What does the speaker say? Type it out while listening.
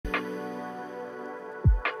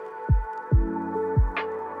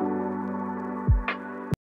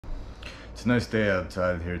It's a nice day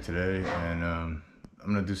outside here today, and I'm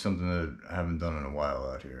gonna do something that I haven't done in a while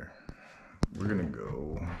out here. We're gonna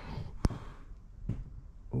go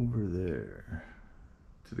over there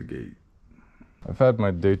to the gate. I've had my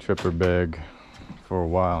day tripper bag for a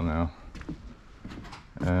while now,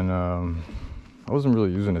 and I wasn't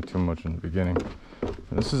really using it too much in the beginning.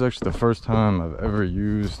 And this is actually the first time I've ever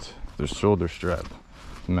used the shoulder strap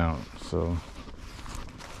mount, so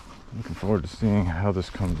I'm looking forward to seeing how this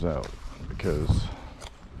comes out, because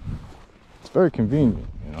it's very convenient,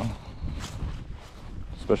 you know,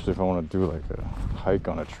 especially if I want to do like a hike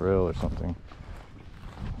on a trail or something.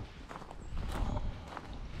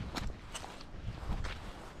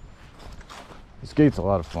 This gate's a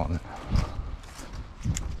lot of fun.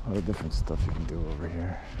 A lot of different stuff you can do over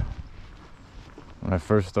here. When I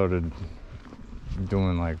first started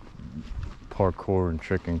doing like parkour and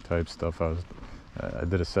tricking type stuff, I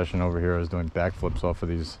did a session over here. I was doing backflips off of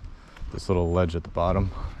this little ledge at the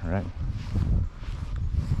bottom, right?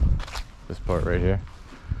 This part right here.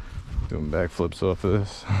 Doing backflips off of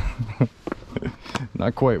this.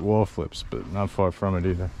 Not quite wall flips, but not far from it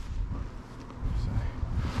either.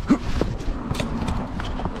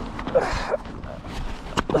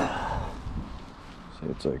 See,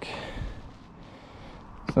 it's like,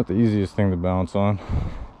 it's not the easiest thing to balance on.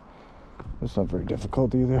 It's not very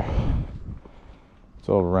difficult either. It's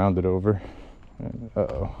all rounded over.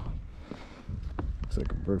 Uh-oh. Looks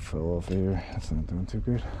like a bird fell off of here. That's not doing too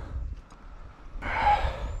good.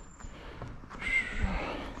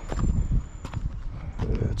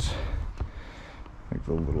 It's like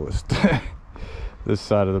the littlest. This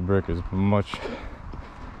side of the brick is much.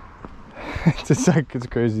 It's just like, it's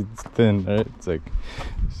crazy. It's thin, right? It's like,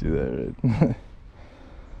 see that, right?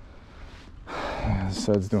 This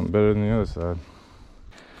side's doing better than the other side.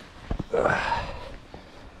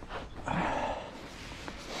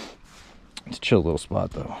 It's a chill little spot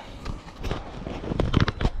though.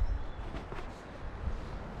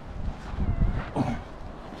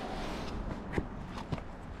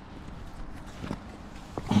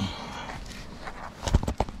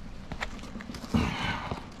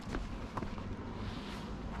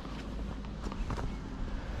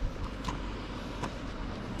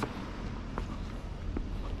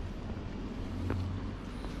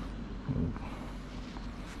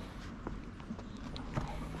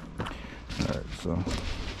 Alright, so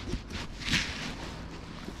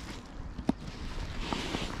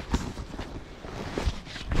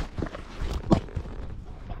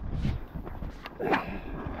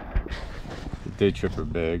the day tripper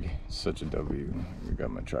bag is such a W. We got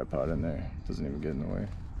my tripod in there, doesn't even get in the way.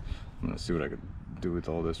 I'm gonna see what I could do with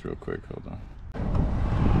all this real quick. Hold on.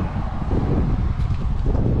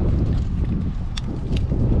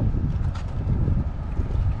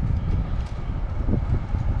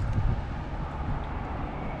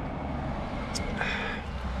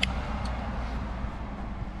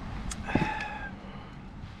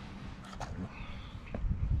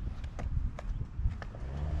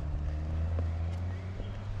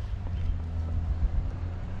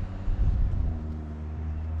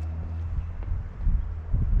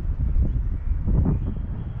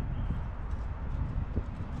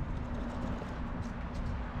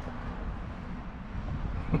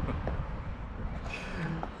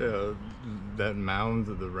 Yeah, that mound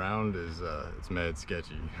of the round is it's mad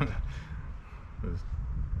sketchy.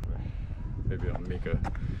 Maybe I'll make a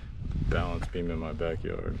balance beam in my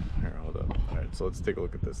backyard. Here, hold up. All right, so let's take a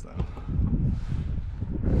look at this now.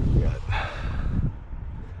 We got over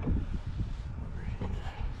here.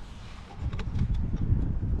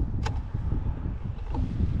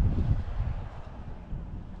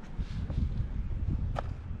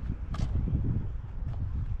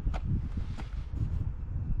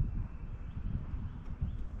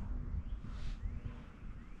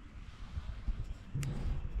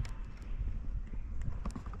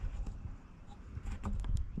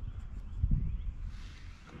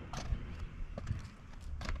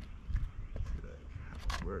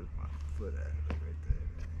 Where's my foot at? Like right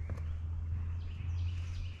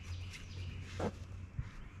there.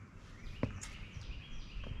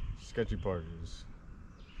 Sketchy part is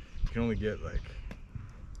you can only get like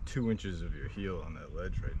 2 inches of your heel on that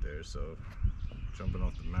ledge right there, so jumping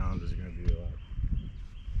off the mound is going to be a lot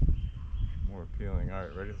more appealing. All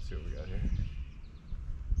right, ready? Let's see what we got here.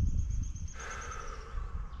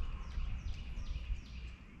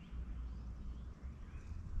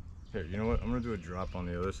 Here, you know what? I'm gonna do a drop on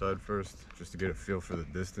the other side first, just to get a feel for the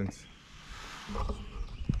distance.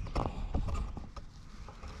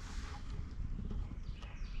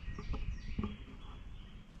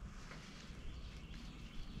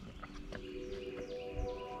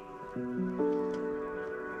 Thank you.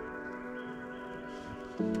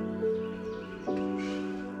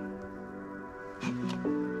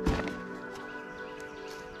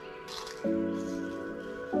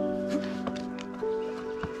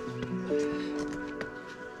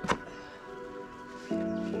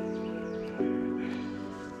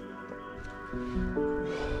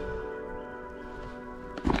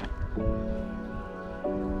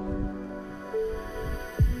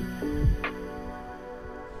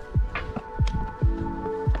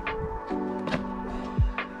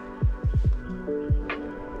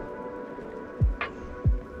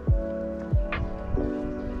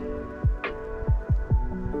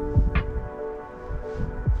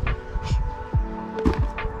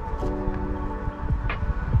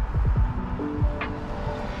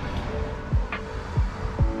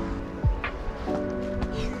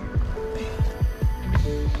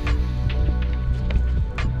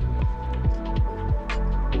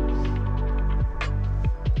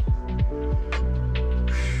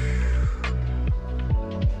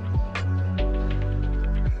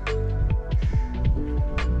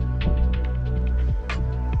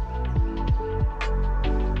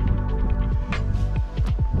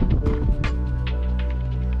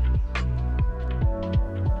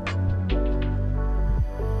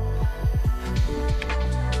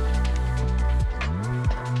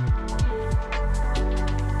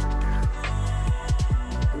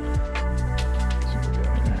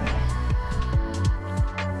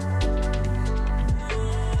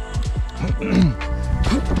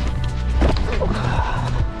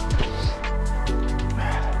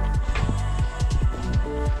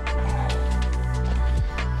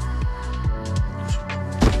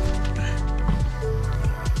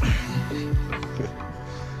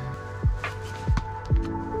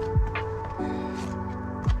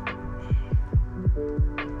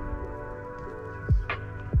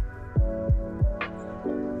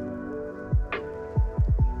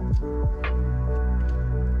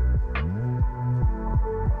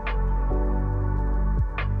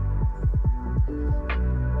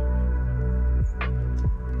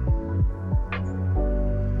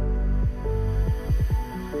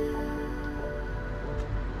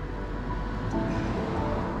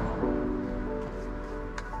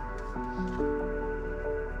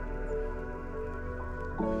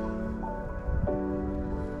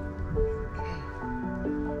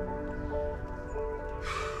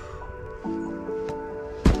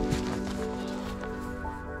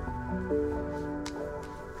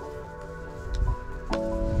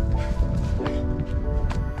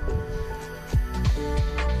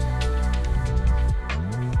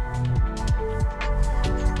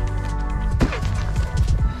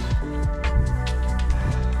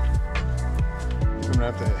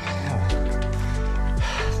 gonna have to.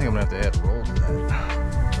 I think I'm gonna have to add roll to that.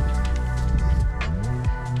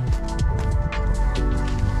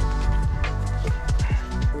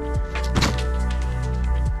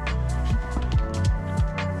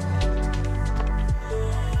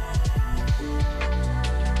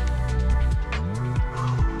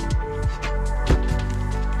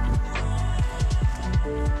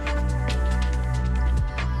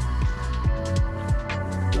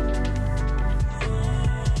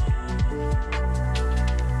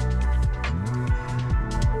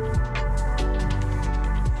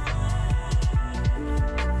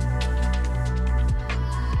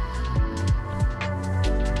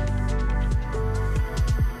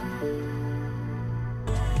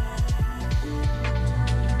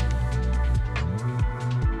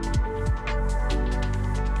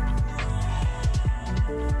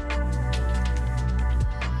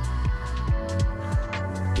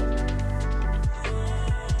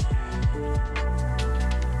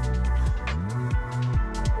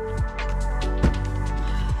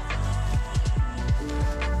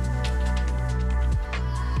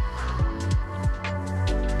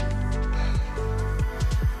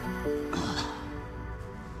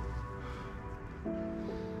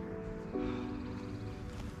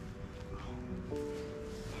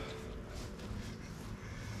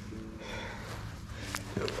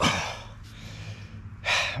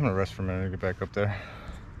 I'm gonna rest for a minute and get back up there.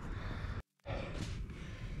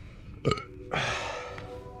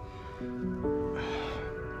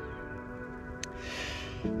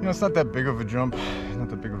 You know, it's not that big of a jump, not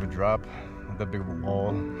that big of a drop, not that big of a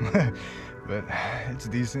wall, but it's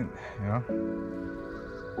decent, you know.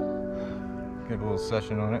 Get a little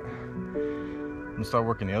session on it. I'm gonna start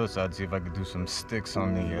working the other side, see if I could do some sticks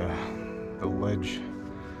on the ledge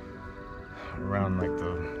around like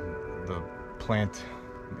the plant,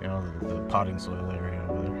 you know, the potting soil area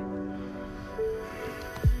over there.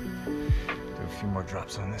 Do a few more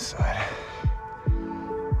drops on this side.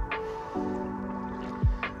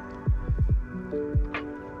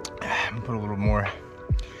 And put a little more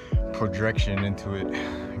projection into it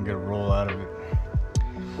and get a roll out of it.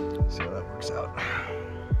 See how that works out.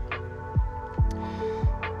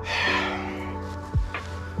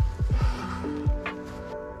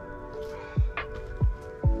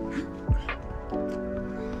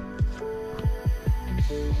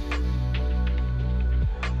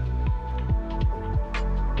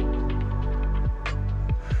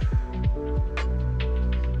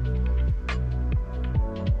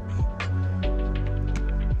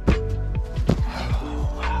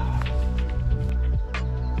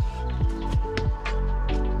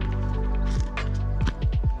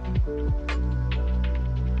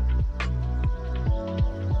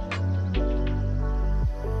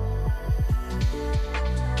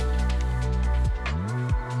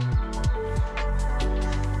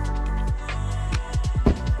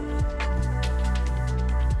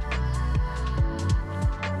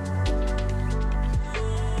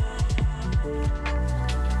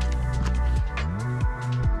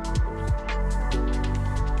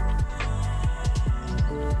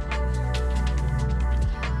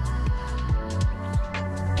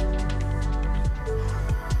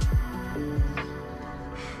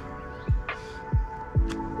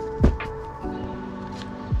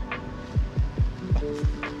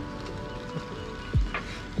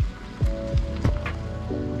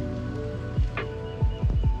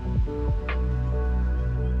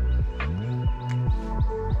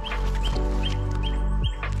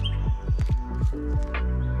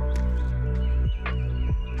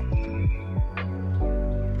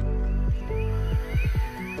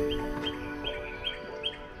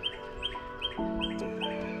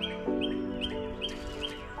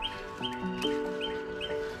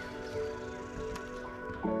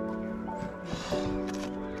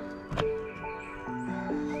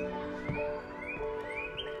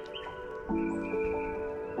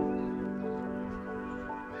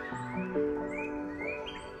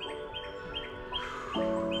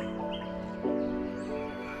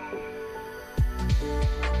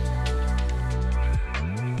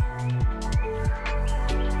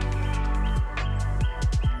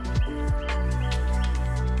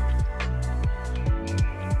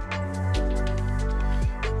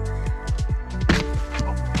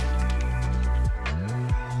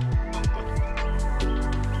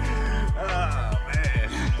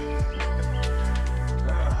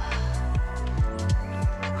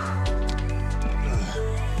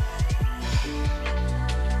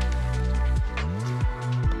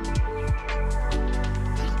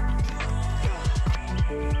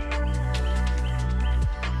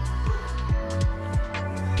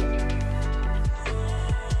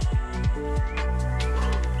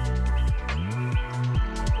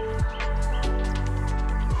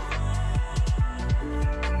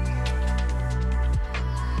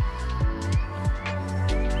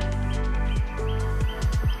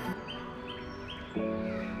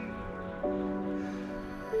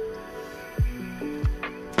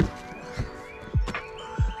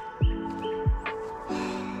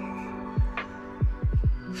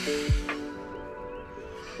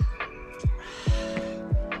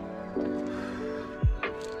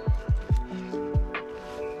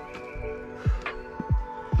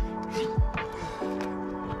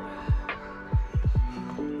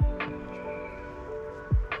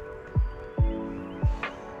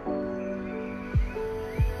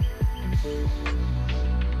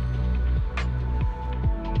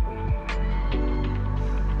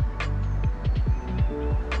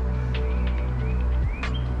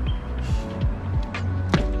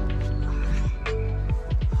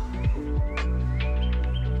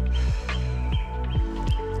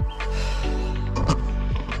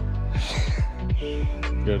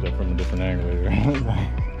 guys are from a different angle here.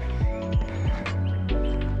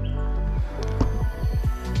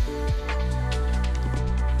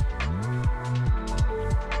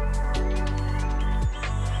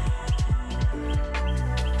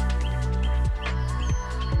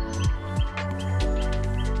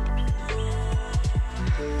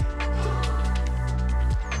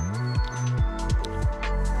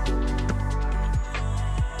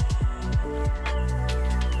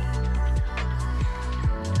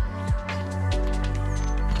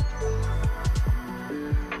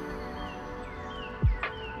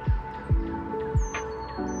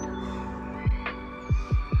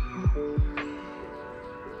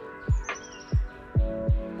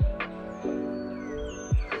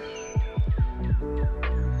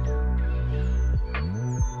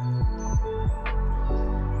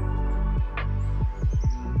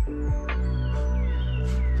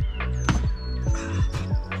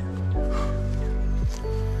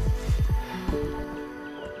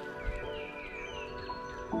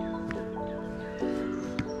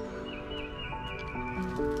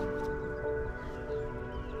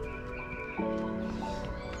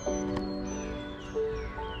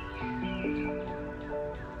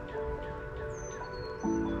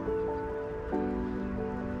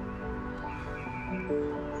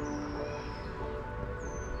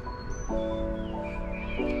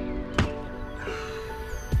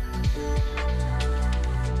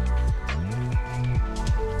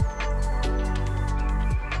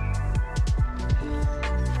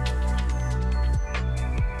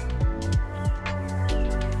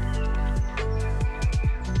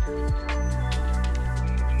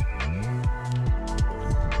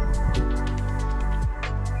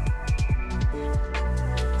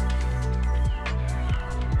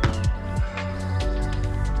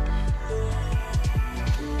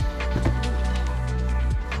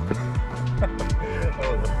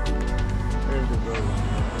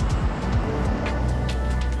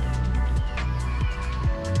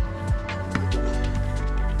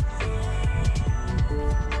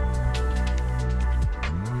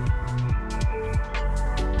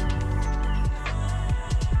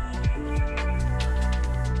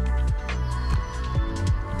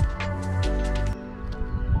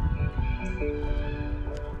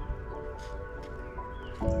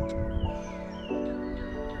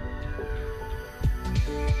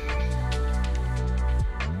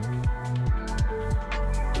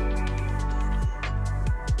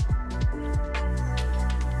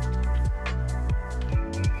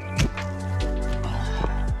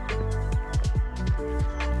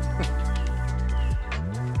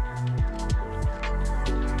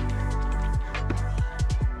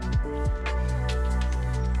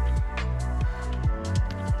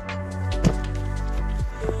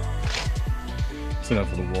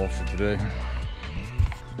 Enough of the wall for today.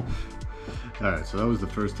 All right, so that was the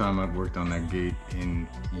first time I've worked on that gate in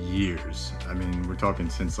years. I mean, we're talking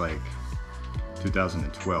since like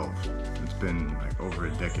 2012. It's been like over a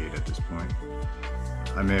decade at this point.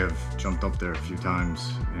 I may have jumped up there a few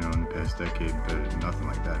times, you know, in the past decade, but nothing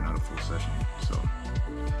like that, not a full session. So,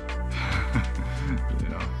 you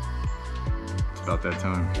know, it's about that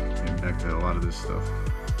time. Getting back to a lot of this stuff.